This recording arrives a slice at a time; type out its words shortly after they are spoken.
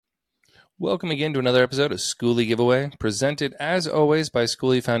Welcome again to another episode of Schoolie Giveaway, presented as always by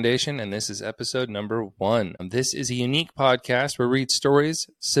Schoolie Foundation, and this is episode number 1. This is a unique podcast where we read stories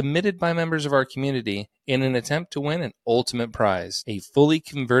submitted by members of our community in an attempt to win an ultimate prize, a fully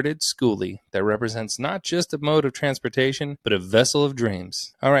converted schoolie that represents not just a mode of transportation, but a vessel of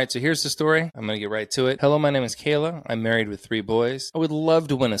dreams. All right, so here's the story. I'm going to get right to it. Hello, my name is Kayla. I'm married with 3 boys. I would love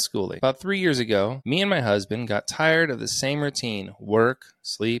to win a schoolie. About 3 years ago, me and my husband got tired of the same routine: work,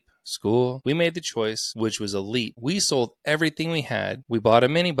 sleep, school. We made the choice, which was elite. We sold everything we had. We bought a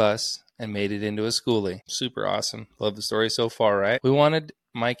minibus and made it into a schoolie. Super awesome. Love the story so far, right? We wanted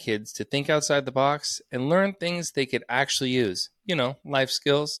my kids to think outside the box and learn things they could actually use. You know, life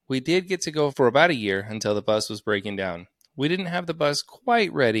skills. We did get to go for about a year until the bus was breaking down. We didn't have the bus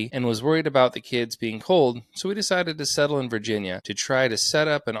quite ready and was worried about the kids being cold, so we decided to settle in Virginia to try to set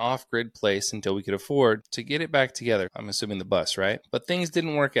up an off-grid place until we could afford to get it back together. I'm assuming the bus, right? But things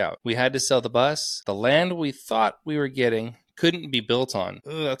didn't work out. We had to sell the bus. The land we thought we were getting couldn't be built on.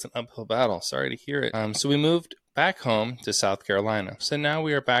 Ooh, that's an uphill battle. Sorry to hear it. So we moved back home to South Carolina. So now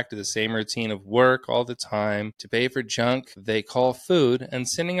we are back to the same routine of work all the time, to pay for junk they call food, and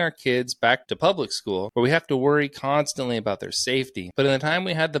sending our kids back to public school where we have to worry constantly about their safety. But in the time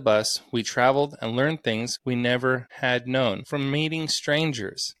we had the bus, we traveled and learned things we never had known from meeting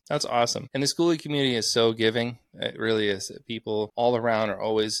strangers. That's awesome. And the schoolie community is so giving. It really is. People all around are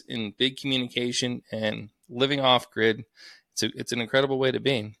always in big communication and living off grid. It's an incredible way to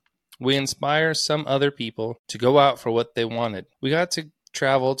be. We inspire some other people to go out for what they wanted. We got to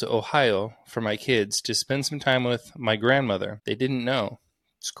travel to Ohio for my kids to spend some time with my grandmother. They didn't know.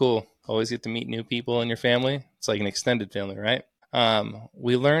 It's cool. Always get to meet new people in your family. It's like an extended family, right?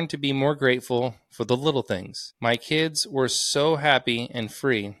 We learned to be more grateful for the little things. My kids were so happy and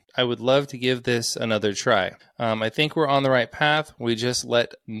free. I would love to give this another try. I think we're on the right path. We just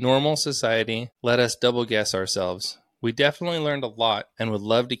let normal society let us double guess ourselves. We definitely learned a lot and would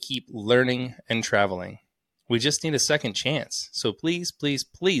love to keep learning and traveling. We just need a second chance. So please, please,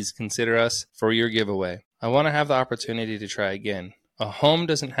 please consider us for your giveaway. I want to have the opportunity to try again. A home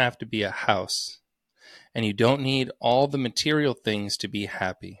doesn't have to be a house, and you don't need all the material things to be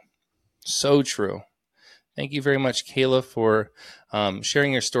happy. So true. Thank you very much, Kayla, for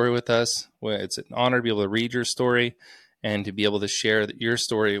sharing your story with us. It's an honor to be able to read your story and to be able to share your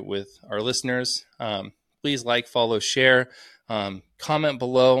story with our listeners. Please like, follow, share, comment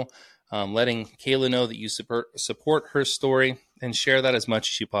below, letting Kayla know that you support her story, and share that as much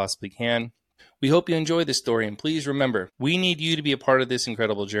as you possibly can. We hope you enjoy this story, and please remember, we need you to be a part of this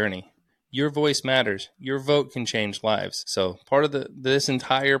incredible journey. Your voice matters. Your vote can change lives. So part of this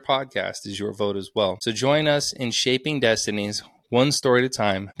entire podcast is your vote as well. So join us in shaping destinies, one story at a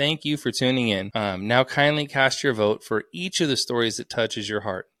time. Thank you for tuning in. Now kindly cast your vote for each of the stories that touches your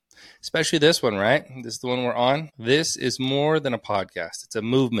heart. Especially this one, right? This is the one we're on. This is more than a podcast. It's a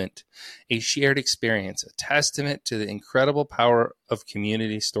movement, a shared experience, a testament to the incredible power of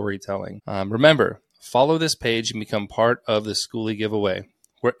community storytelling. Remember, follow this page and become part of the Schoolie Giveaway,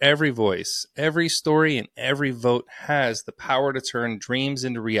 where every voice, every story, and every vote has the power to turn dreams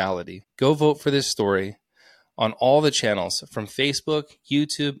into reality. Go vote for this story on all the channels, from Facebook,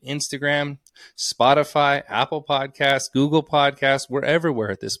 YouTube, Instagram, Spotify, Apple Podcasts, Google Podcasts. We're everywhere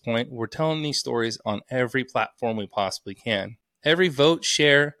at this point. We're telling these stories on every platform we possibly can. Every vote,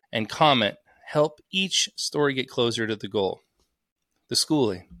 share, and comment help each story get closer to the goal, the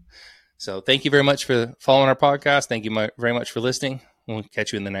schoolie. So thank you very much for following our podcast. Thank you very much for listening. We'll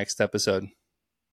catch you in the next episode.